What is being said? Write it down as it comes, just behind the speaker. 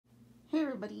Hey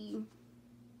everybody,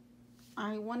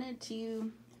 I wanted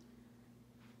to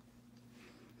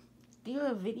do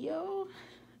a video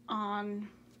on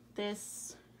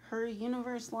this Her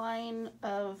Universe line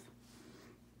of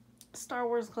Star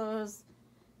Wars clothes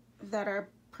that are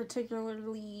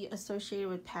particularly associated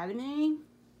with Padme,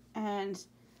 and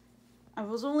I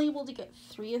was only able to get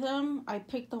 3 of them. I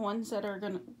picked the ones that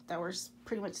were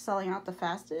pretty much selling out the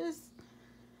fastest.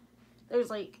 There's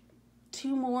like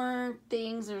 2 more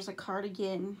things. There's a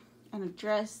cardigan and a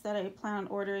dress that I plan on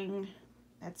ordering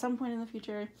at some point in the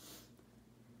future.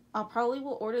 I'll probably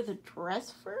will order the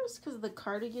dress first because the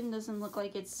cardigan doesn't look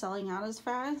like it's selling out as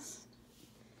fast.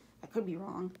 I could be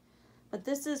wrong. But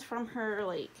this is from her,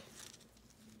 like,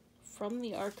 from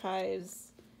the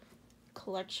Archives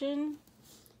collection.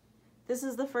 This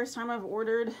is the first time I've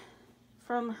ordered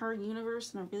from Her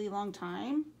Universe in a really long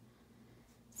time.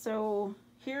 So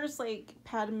here's like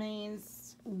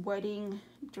Padme's wedding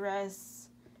dress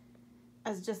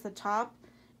as just the top.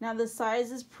 Now the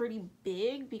size is pretty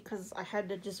big because I had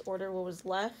to just order what was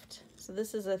left. So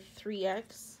this is a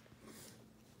 3X.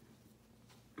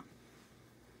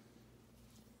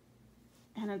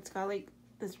 And it's got like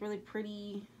this really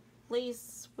pretty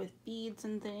lace with beads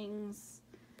and things.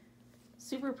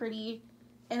 Super pretty.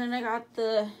 And then I got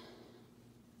the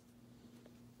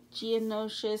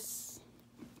Geonosius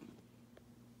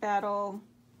Battle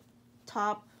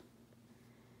top.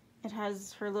 It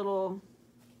has her little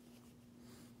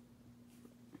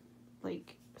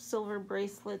like silver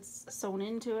bracelets sewn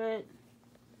into it.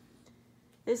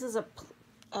 This is a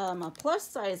plus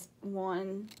size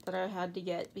one that I had to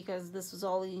get because this was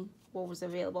all what was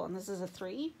available, and this is a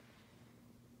 3.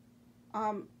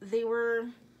 They were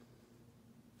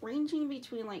ranging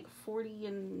between like $40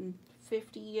 and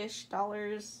 $50-ish.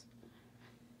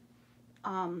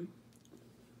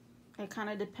 It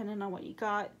kind of depended on what you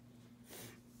got.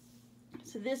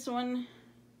 So this one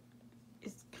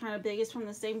is kind of big. It's from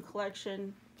the same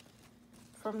collection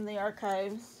from the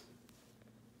Archives.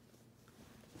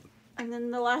 And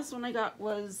then the last one I got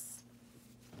was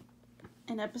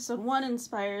an episode 1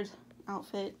 inspired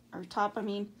outfit, or top, I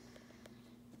mean.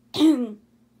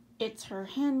 It's her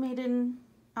handmaiden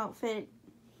outfit.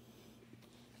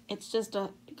 It's just a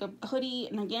hoodie,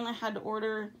 and again I had to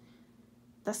order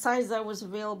the size that was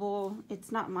available.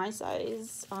 It's not my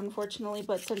size, unfortunately,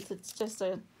 but since it's just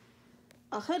a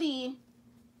hoodie,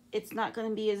 it's not going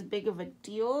to be as big of a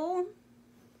deal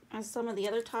as some of the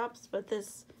other tops, but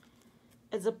this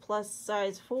is a plus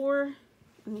size 4,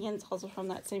 and again it's also from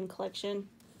that same collection,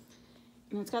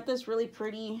 and it's got this really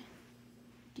pretty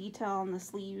detail on the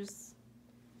sleeves.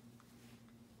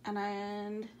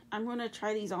 And I'm going to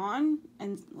try these on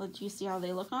and let you see how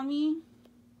they look on me.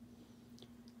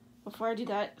 Before I do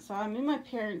that, so I'm in my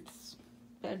parents'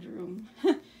 bedroom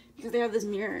because they have this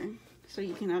mirror, so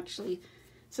you can actually,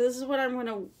 so this is what I'm going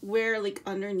to wear like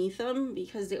underneath them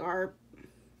because they are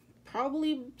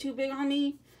probably too big on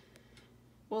me.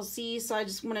 We'll see. So I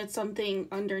just wanted something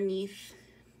underneath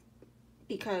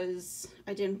because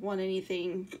I didn't want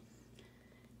anything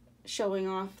showing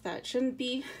off that shouldn't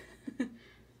be.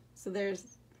 So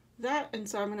there's that, and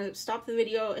so I'm going to stop the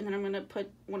video and then I'm going to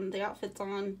put one of the outfits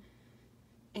on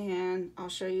and I'll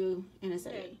show you in a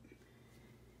second.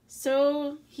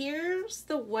 So here's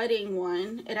the wedding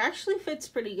one. It actually fits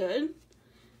pretty good.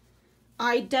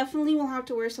 I definitely will have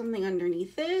to wear something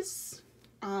underneath this.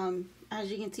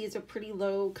 As you can see, it's a pretty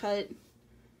low cut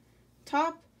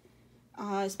top,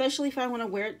 especially if I want to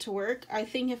wear it to work. I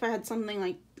think if I had something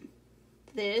like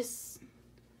this,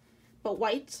 but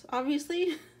white,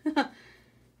 obviously,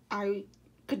 I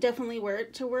could definitely wear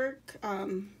it to work.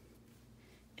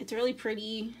 It's really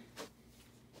pretty.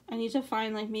 I need to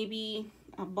find like maybe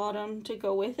a bottom to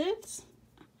go with it,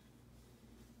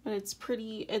 but it's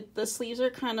pretty. The sleeves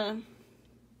are kind of,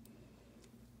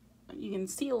 you can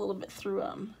see a little bit through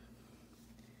them.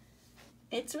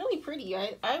 It's really pretty.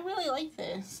 I really like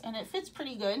this, and it fits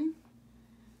pretty good.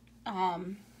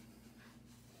 I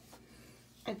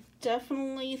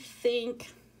definitely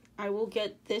think I will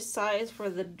get this size for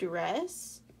the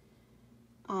dress,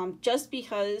 just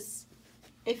because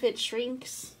if it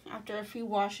shrinks after a few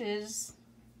washes,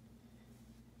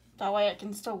 that way I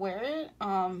can still wear it.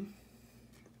 I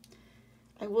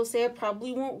will say I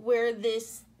probably won't wear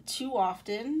this too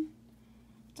often,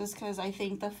 just because I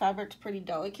think the fabric's pretty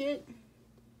delicate,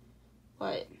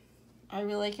 but I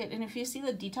really like it. And if you see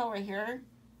the detail right here,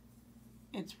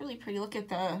 it's really pretty. Look at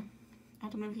the, I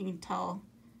don't know if you can tell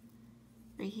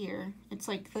right here. It's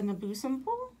like the Naboo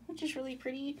symbol, which is really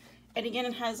pretty. And again,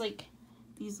 it has like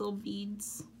these little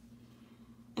beads.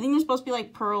 I think they're supposed to be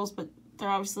like pearls, but they're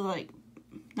obviously like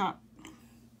not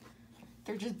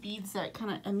they're just beads that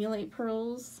kind of emulate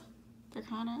pearls. They're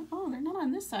kind of, oh, they're not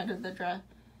on this side of the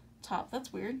top.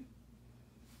 That's weird.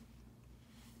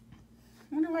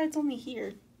 I wonder why it's only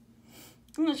here.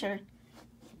 I'm not sure.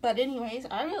 But anyways,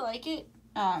 I really like it.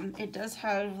 It does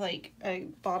have like a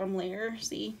bottom layer,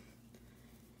 see?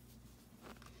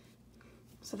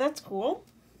 So that's cool.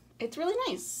 It's really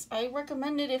nice. I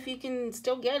recommend it if you can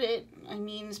still get it. I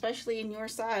mean, especially in your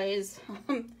size.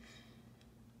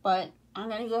 But I'm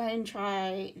gonna go ahead and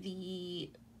try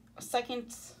the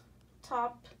second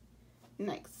top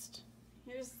next.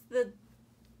 Here's the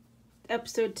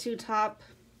episode 2 top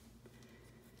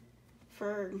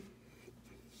for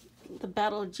the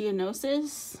Battle of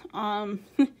Geonosis.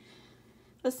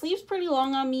 The sleeve's pretty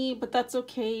long on me, but that's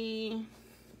okay.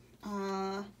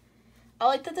 I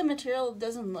like that the material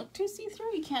doesn't look too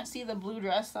see-through. You can't see the blue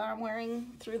dress that I'm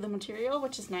wearing through the material,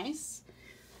 which is nice.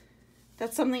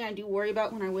 That's something I do worry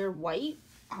about when I wear white.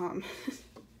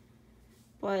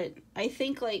 But I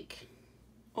think, like,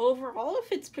 overall it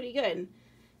fits pretty good.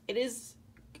 It is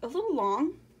a little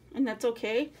long, and that's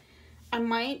okay. I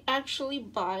might actually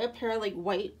buy a pair of, like,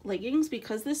 white leggings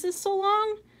because this is so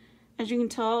long. As you can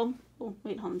tell, oh,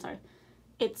 wait, hold on, sorry.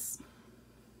 It's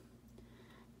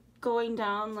going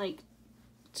down, like,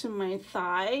 to my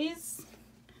thighs.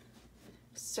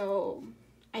 So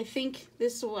I think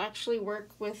this will actually work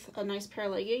with a nice pair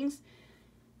of leggings.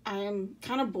 I am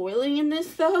kind of boiling in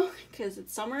this though because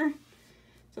it's summer.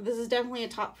 So this is definitely a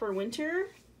top for winter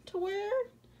to wear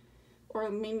or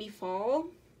maybe fall.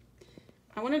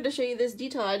 I wanted to show you this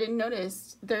detail I didn't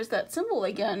notice. There's that symbol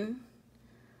again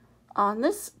on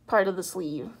this part of the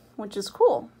sleeve, which is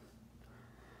cool.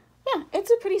 Yeah,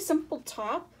 it's a pretty simple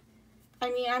top. I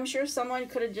mean, I'm sure someone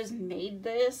could have just made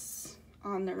this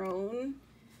on their own.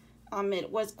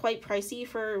 It was quite pricey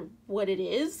for what it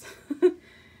is.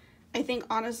 I think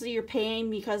honestly you're paying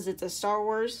because it's a Star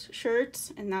Wars shirt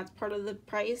and that's part of the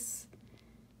price.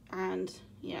 And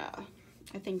yeah,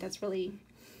 I think that's really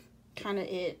kind of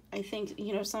it. I think,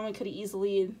 you know, someone could have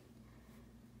easily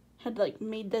had like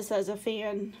made this as a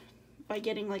fan by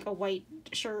getting like a white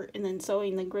shirt and then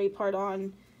sewing the gray part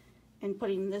on and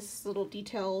putting this little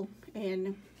detail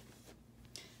in.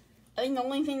 I think the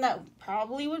only thing that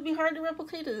probably would be hard to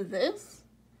replicate is this.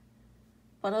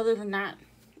 But other than that,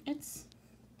 it's,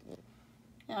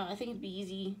 yeah, I think it'd be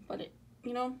easy, but it,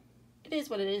 you know, it is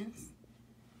what it is.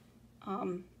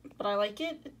 But I like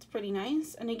it. It's pretty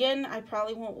nice. And again, I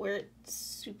probably won't wear it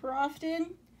super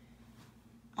often.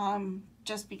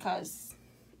 Just because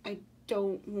I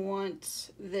don't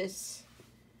want this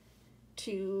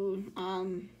to,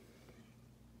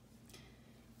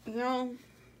 you know,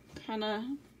 kind of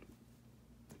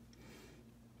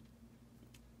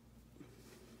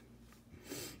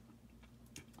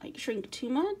like shrink too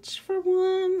much for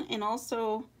one, and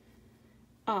also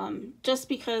just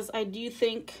because I do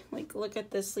think, like, look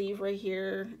at this sleeve right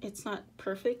here, it's not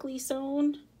perfectly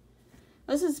sewn.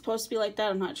 This is supposed to be like that,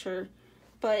 I'm not sure,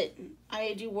 but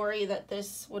I do worry that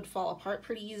this would fall apart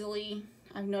pretty easily.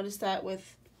 I've noticed that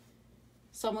with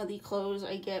some of the clothes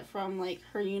I get from like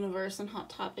Her Universe and Hot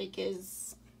Topic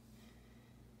is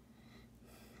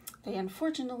they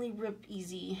unfortunately rip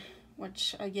easy,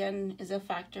 which again is a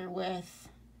factor with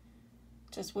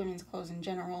just women's clothes in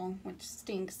general, which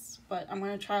stinks. But I'm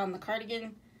gonna try on the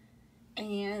cardigan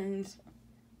and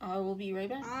I will be right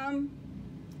back. I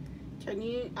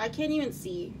can't even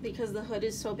see because the hood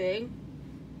is so big,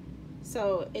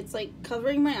 so it's like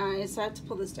covering my eyes, so I have to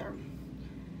pull this down.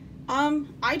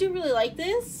 I do really like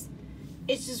this.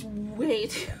 It's just way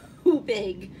too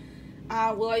big.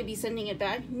 Will I be sending it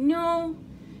back? No.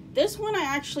 This one I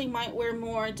actually might wear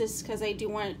more just because I do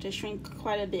want it to shrink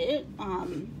quite a bit.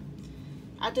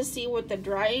 I have to see what the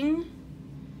drying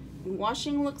and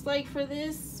washing looks like for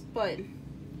this, but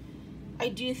I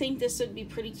do think this would be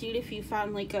pretty cute if you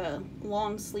found like a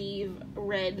long sleeve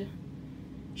red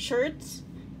shirt,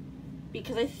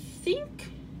 because I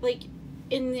think like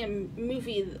in the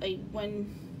movie, like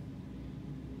when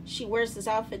she wears this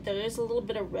outfit, there is a little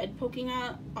bit of red poking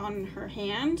out on her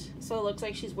hand, so it looks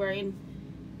like she's wearing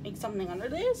like something under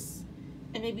this,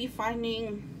 and maybe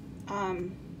finding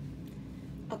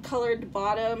a colored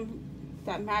bottom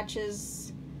that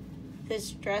matches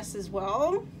this dress as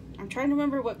well. I'm trying to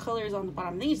remember what color is on the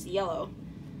bottom. I think it's yellow.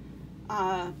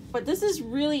 But this is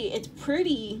really, it's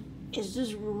pretty. It's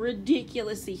just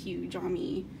ridiculously huge on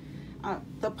me.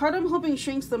 The part I'm hoping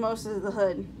shrinks the most is the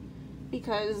hood,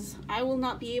 because I will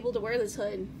not be able to wear this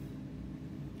hood.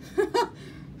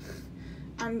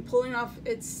 I'm pulling off,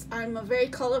 I'm a very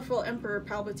colorful Emperor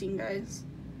Palpatine, guys.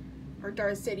 Or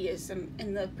Darth Sidious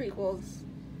in the prequels.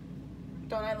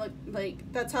 Don't I look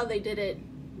like, that's how they did it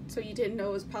So you didn't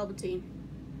know it was Palpatine,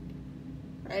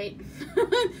 right?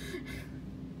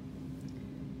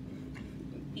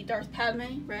 Be Darth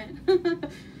Padme, right?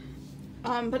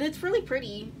 But it's really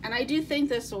pretty, and I do think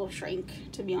this will shrink,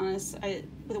 to be honest,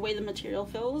 the way the material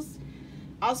feels.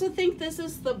 I also think this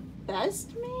is the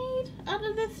best made out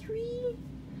of the three.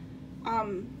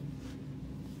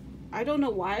 I don't know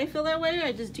why I feel that way,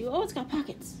 I just do. Oh, it's got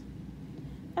pockets.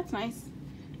 That's nice.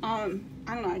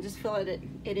 I don't know, I just feel that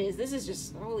it is. This is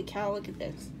just, holy cow, look at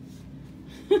this.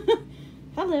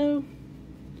 Hello.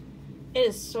 It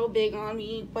is so big on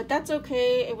me, but that's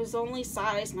okay. It was the only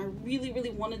size, and I really,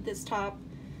 really wanted this top.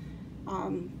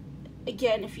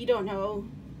 Again, if you don't know,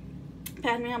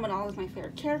 Padme Amidala is my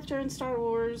favorite character in Star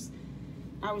Wars.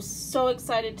 I was so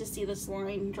excited to see this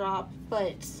line drop,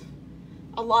 but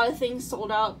a lot of things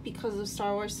sold out because of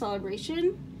Star Wars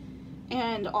Celebration,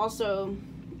 and also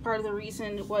part of the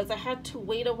reason was I had to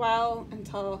wait a while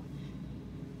until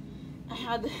I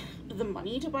had the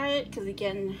money to buy it, because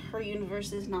again, her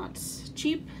universe is not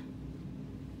cheap.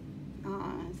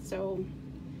 So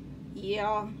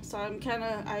yeah, so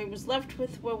I was left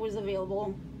with what was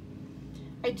available.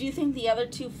 I do think the other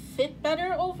two fit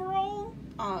better overall,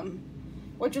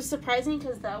 which was surprising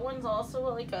because that one's also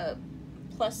like a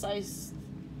plus size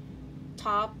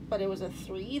top, but it was a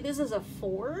 3. This is a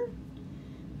 4,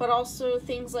 but also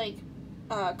things like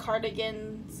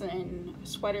cardigans and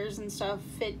sweaters and stuff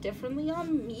fit differently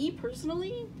on me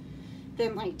personally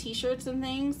than like t-shirts and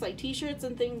things. Like t-shirts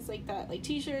and things like that, like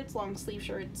t-shirts, long sleeve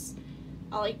shirts,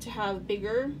 I like to have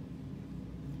bigger,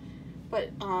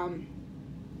 but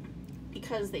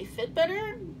because they fit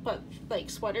better. But like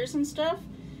sweaters and stuff,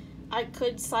 I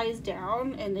could size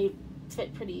down and they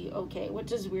fit pretty okay,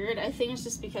 which is weird. I think it's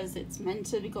just because it's meant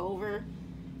to go over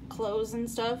clothes and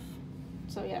stuff.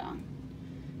 So yeah,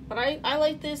 but I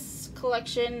like this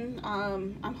collection.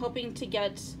 I'm hoping to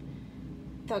get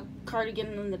the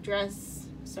cardigan and the dress,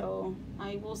 so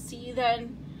I will see you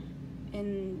then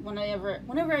in whenever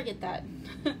I get that,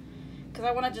 because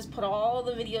I want to just put all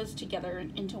the videos together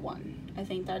into one. I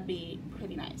think that'd be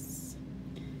pretty nice.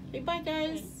 Okay, bye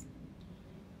guys.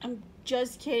 I'm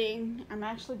just kidding. I'm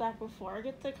actually back before I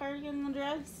get the cardigan and the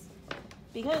dress,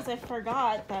 because I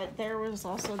forgot that there was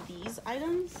also these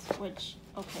items, which,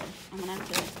 okay, I'm gonna have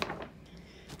to.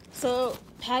 So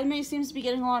Padme seems to be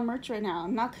getting a lot of merch right now.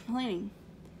 I'm not complaining.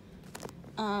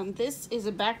 This is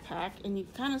a backpack, and you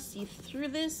kind of see through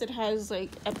this. It has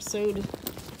like episode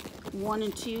 1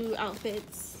 and 2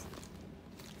 outfits,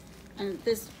 and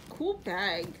this cool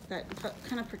bag that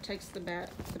kind of protects the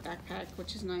backpack,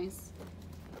 which is nice.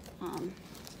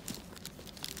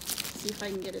 See if I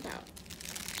can get it out.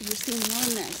 You're seeing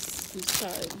more mess. I'm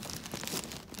sorry.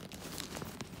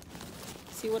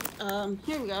 See what?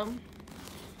 Here we go.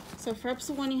 So for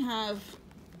episode 1, you have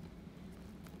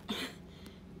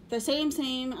the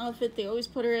same outfit they always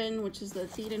put her in, which is the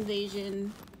Theed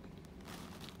invasion.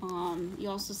 You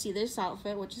also see this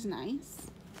outfit, which is nice.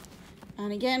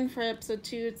 And again, for episode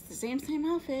 2, it's the same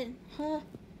outfit. Huh.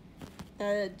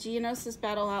 The Geonosis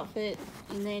battle outfit.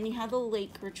 And then you have the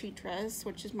lake retreat dress,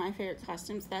 which is my favorite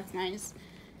costume, so that's nice.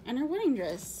 And her wedding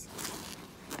dress,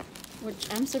 which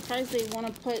I'm surprised they want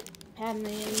to put Padme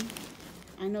in.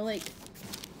 I know, like,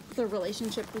 the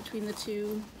relationship between the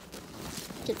two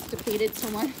gets debated so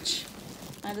much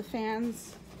by the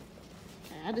fans.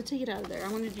 I had to take it out of there. I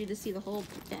wanted you to see the whole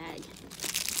bag.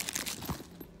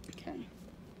 Okay.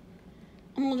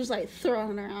 I'm gonna just like throw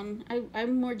it around.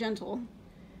 I'm more gentle.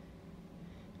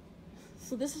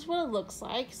 So this is what it looks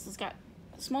like. So it's got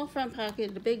a small front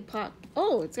pocket, a big pocket.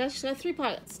 Oh, it's actually got 3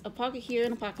 pockets. A pocket here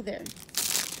and a pocket there.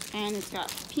 And it's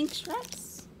got pink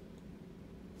straps.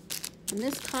 And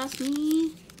this cost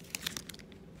me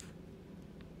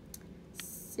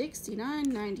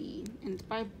 $69.90, and it's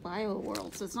by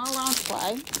BioWorld, so it's not a lounge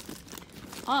fly.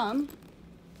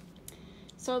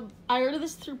 So I ordered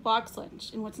this through Box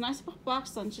Lunch, and what's nice about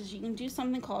Box Lunch is you can do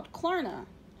something called Klarna.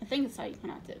 I think that's how you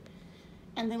pronounce it.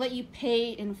 And they let you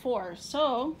pay in 4.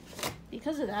 So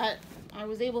because of that, I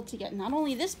was able to get not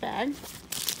only this bag,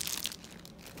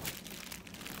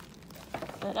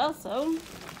 but also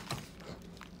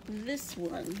this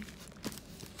one,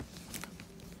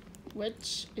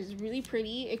 which is really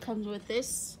pretty. It comes with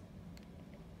this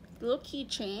little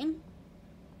keychain,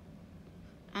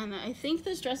 and I think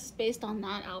this dress is based on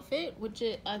that outfit, which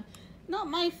is not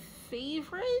my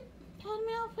favorite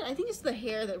Padme outfit. I think it's the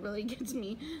hair that really gets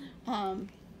me,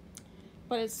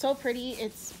 but it's so pretty.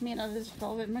 It's made out of this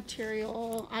velvet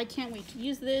material. I can't wait to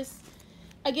use this.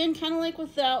 Again, kind of like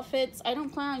with the outfits, I don't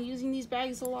plan on using these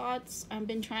bags a lot. I've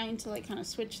been trying to like kind of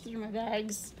switch through my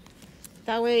bags.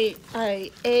 That way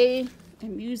I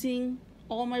am using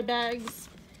all my bags,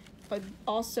 but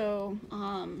also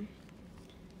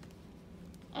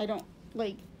I don't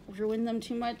like ruin them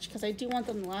too much because I do want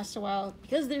them to last a while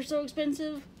because they're so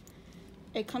expensive.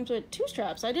 It comes with 2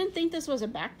 straps. I didn't think this was a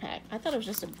backpack. I thought it was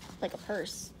just like a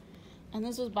purse. And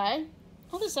this was by,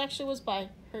 oh, this actually was by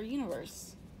Her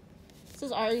Universe. This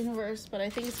is Our Universe, but I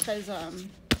think it's because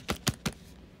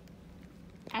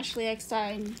Ashley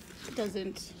Eckstein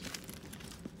doesn't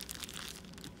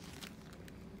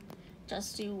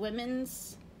just do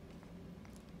women's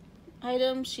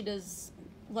items. She does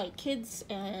like kids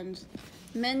and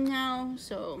men now,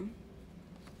 so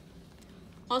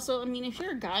also, I mean, if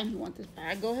you're a guy and you want this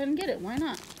bag, go ahead and get it. Why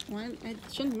not? It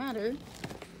shouldn't matter.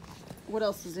 What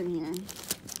else is in here?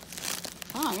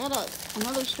 Oh, I got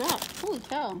another strap. Holy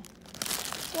cow.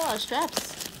 That's a lot of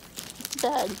straps. It's a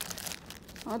bag.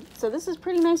 So this is a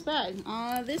pretty nice bag.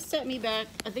 This set me back,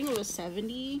 I think it was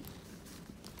 $70.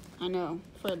 I know,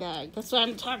 for a bag. That's what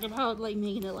I'm talking about, like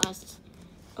making it last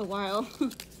a while.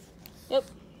 Yep.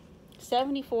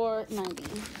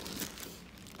 $74.90.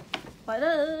 But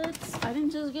I didn't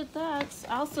just get that.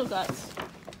 I also got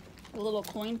a little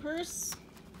coin purse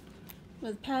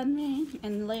with Padme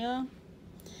and Leia.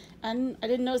 And I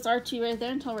didn't notice R2 right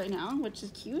there until right now, which is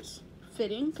cute.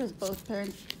 Fitting, because both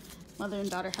parents, mother and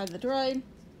daughter, had the droid.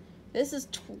 This is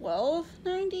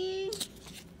 $12.90.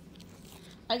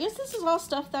 I guess this is all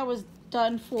stuff that was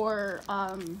done for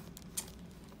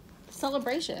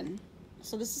Celebration.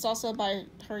 So this is also by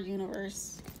Her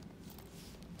Universe.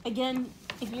 Again,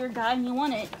 if you're a guy and you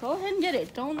want it, go ahead and get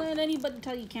it. Don't let anybody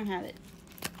tell you can't have it.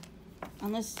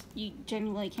 Unless you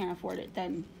genuinely can't afford it,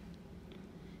 then.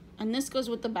 And this goes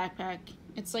with the backpack.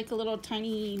 It's like a little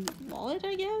tiny wallet,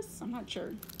 I guess? I'm not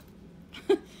sure.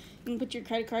 You can put your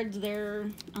credit cards there.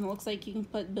 And it looks like you can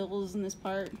put bills in this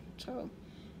part. So,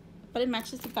 but it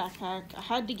matches the backpack. I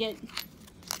had to get,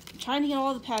 I'm trying to get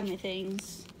all the Padme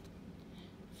things.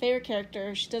 Favorite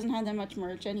character. She doesn't have that much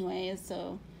merch anyway,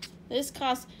 so. This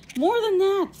costs more than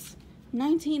that.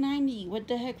 $19.90. What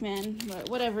the heck, man? But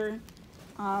whatever.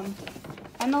 And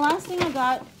the last thing I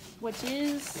got, which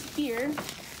is here,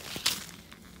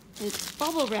 it's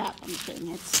bubble wrap. I'm kidding.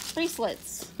 It's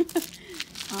bracelets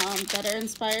that are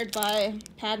inspired by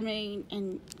Padme,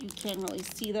 and you can't really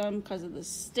see them because of the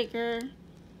sticker.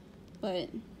 But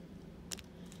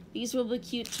these will be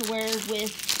cute to wear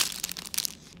with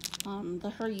the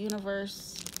Her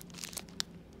Universe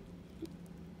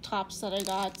tops that I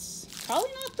got. Probably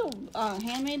not the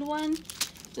handmade one,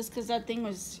 just because that thing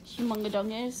was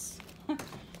humongous.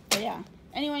 But yeah,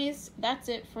 anyways, that's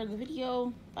it for the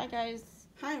video. Bye guys.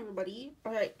 Hi everybody.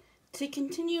 Alright, to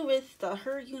continue with the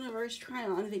Her Universe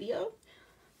try-on video,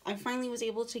 I finally was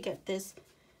able to get this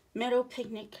Meadow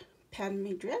Picnic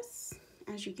Padme dress.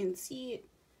 As you can see,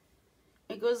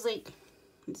 it goes like,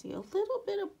 let's see, a little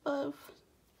bit above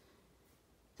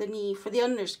the knee for the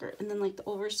underskirt, and then like the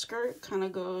overskirt kind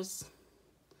of goes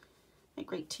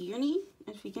like right to your knee,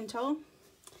 if you can tell.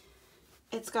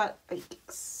 It's got like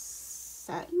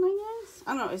satin, I guess.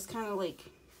 I don't know, it's kind of like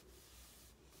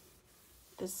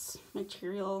this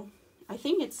material. I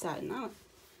think it's satin.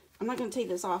 I'm not gonna take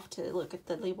this off to look at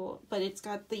the label, but it's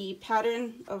got the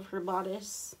pattern of her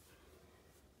bodice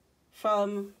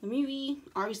from the movie.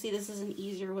 Obviously this is an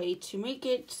easier way to make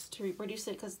it, to reproduce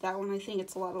it, because that one I think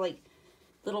it's a lot of like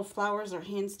little flowers are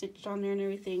hand stitched on there and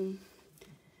everything.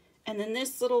 And then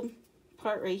this little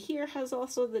part right here has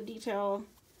also the detail.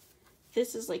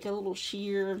 This is like a little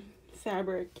sheer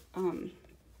fabric, and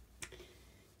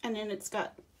then it's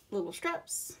got little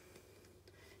straps,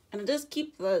 and it does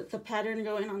keep the pattern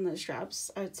going on the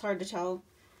straps. It's hard to tell.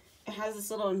 It has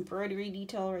this little embroidery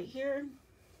detail right here,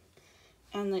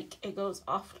 and like it goes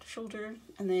off the shoulder,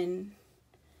 and then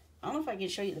I don't know if I can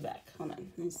show you the back. Hold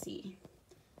on, let's see.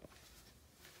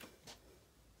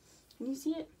 Can you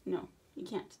see it? No, you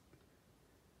can't.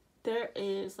 There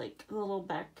is like a little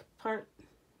back part.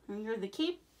 And here the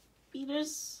cape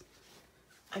beaters,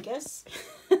 I guess.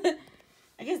 I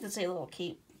guess it's a little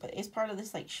cape, but it's part of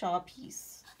this like shawl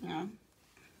piece, you know.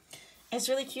 It's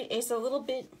really cute. It's a little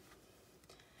bit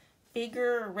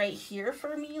bigger right here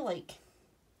for me, like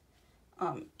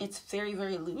it's very,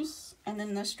 very loose, and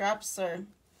then the straps are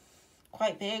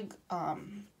quite big.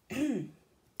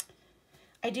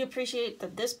 I do appreciate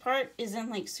that this part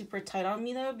isn't like super tight on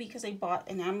me though, because I bought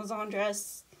an Amazon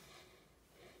dress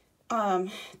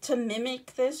to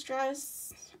mimic this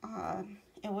dress.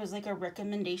 It was like a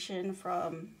recommendation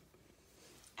from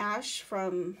Ash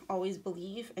from Always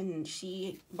Believe, and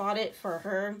she bought it for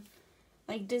her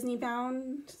like Disney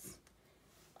bound.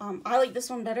 I like this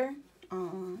one better,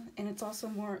 and it's also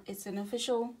more, it's an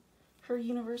official Her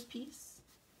Universe piece.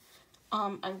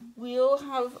 I will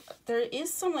have, there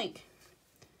is some like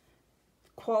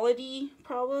quality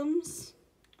problems.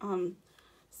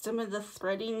 Some of the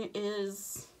threading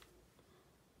is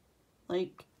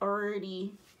like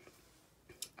already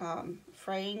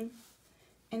fraying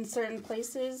in certain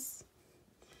places.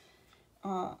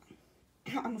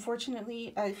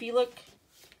 Unfortunately, if you look,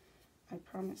 I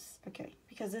promise, okay,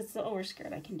 because it's the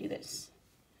overskirt, I can do this.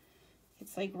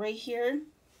 It's like right here.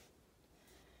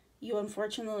 You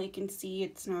unfortunately can see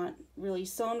it's not really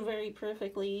sewn very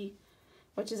perfectly,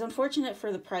 which is unfortunate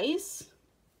for the price.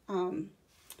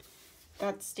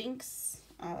 That stinks.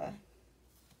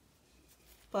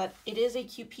 But it is a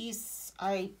cute piece.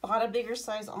 I bought a bigger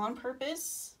size on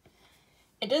purpose.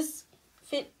 It does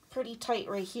fit pretty tight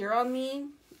right here on me,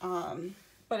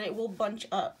 but it will bunch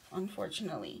up,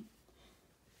 unfortunately.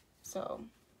 So,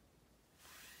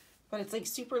 but it's like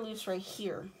super loose right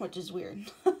here, which is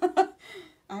weird.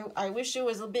 I wish it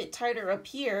was a bit tighter up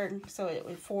here so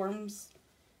it forms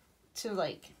to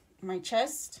like my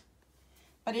chest.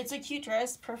 But it's a cute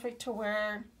dress, perfect to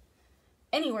wear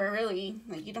anywhere really.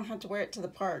 Like you don't have to wear it to the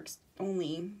parks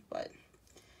only, but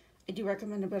I do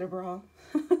recommend a better bra.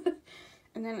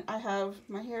 And then I have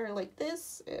my hair like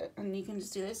this, and you can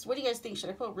just do this. What do you guys think? Should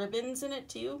I put ribbons in it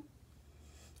too?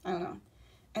 I don't know.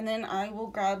 And then I will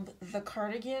grab the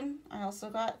cardigan I also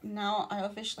got. Now I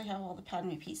officially have all the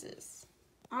Padme pieces.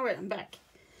 All right, I'm back.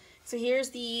 So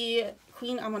here's the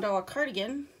Queen Amidala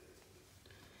cardigan.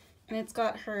 And it's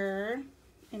got her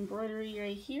embroidery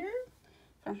right here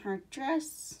from her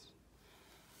dress.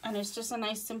 And it's just a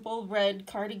nice simple red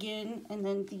cardigan. And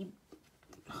then the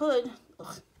hood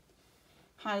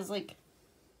has like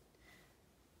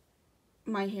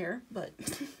my hair, but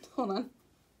hold on.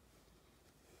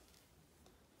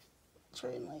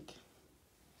 Try and like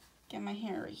get my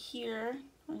hair right here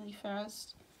really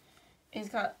fast. It's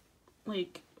got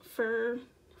like fur,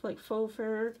 like faux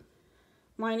fur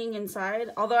lining inside,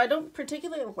 although I don't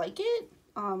particularly like it.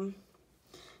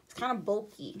 It's kind of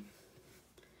bulky.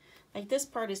 Like this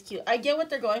part is cute. I get what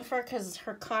they're going for because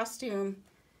her costume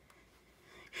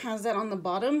has that on the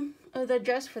bottom of the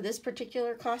dress for this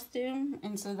particular costume,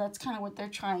 and so that's kind of what they're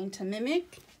trying to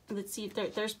mimic. Let's see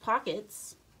if there's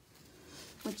pockets,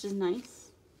 which is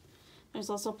nice. There's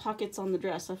also pockets on the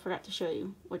dress I forgot to show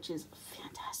you, which is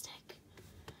fantastic.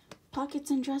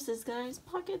 Pockets and dresses, guys.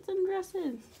 Pockets and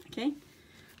dresses. Okay.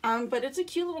 But it's a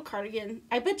cute little cardigan.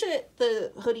 I bet you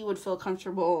the hoodie would feel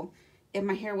comfortable if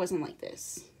my hair wasn't like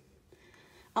this.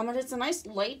 But it's a nice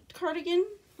light cardigan,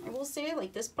 I will say,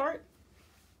 like this part.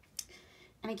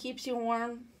 And it keeps you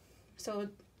warm. So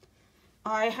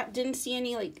I didn't see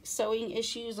any like sewing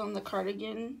issues on the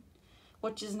cardigan,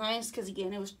 which is nice because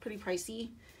again, it was pretty pricey.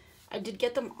 I did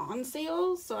get them on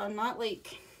sale, so I'm not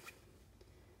like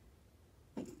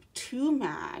too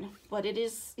mad, but it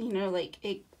is, you know, like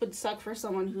it would suck for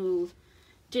someone who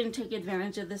didn't take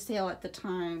advantage of the sale at the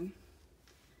time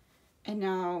and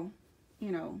now,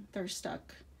 you know, they're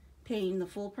stuck paying the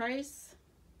full price.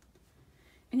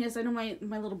 And yes, I know my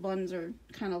little buns are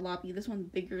kind of loppy. This one's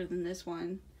bigger than this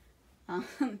one.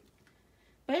 But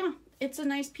yeah, it's a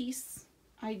nice piece.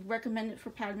 I recommend it for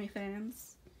Padme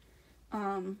fans.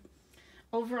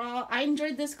 Overall, I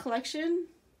enjoyed this collection.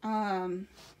 I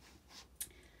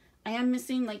am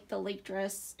missing like the lake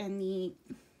dress and the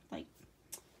like,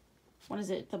 what is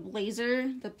it? The blazer,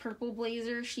 the purple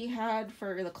blazer she had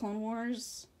for the Clone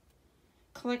Wars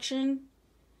collection.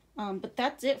 But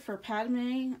that's it for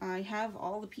Padme. I have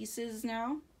all the pieces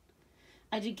now.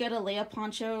 I did get a Leia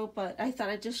poncho, but I thought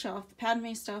I'd just show off the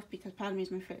Padme stuff because Padme is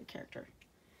my favorite character.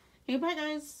 Okay, bye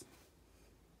guys.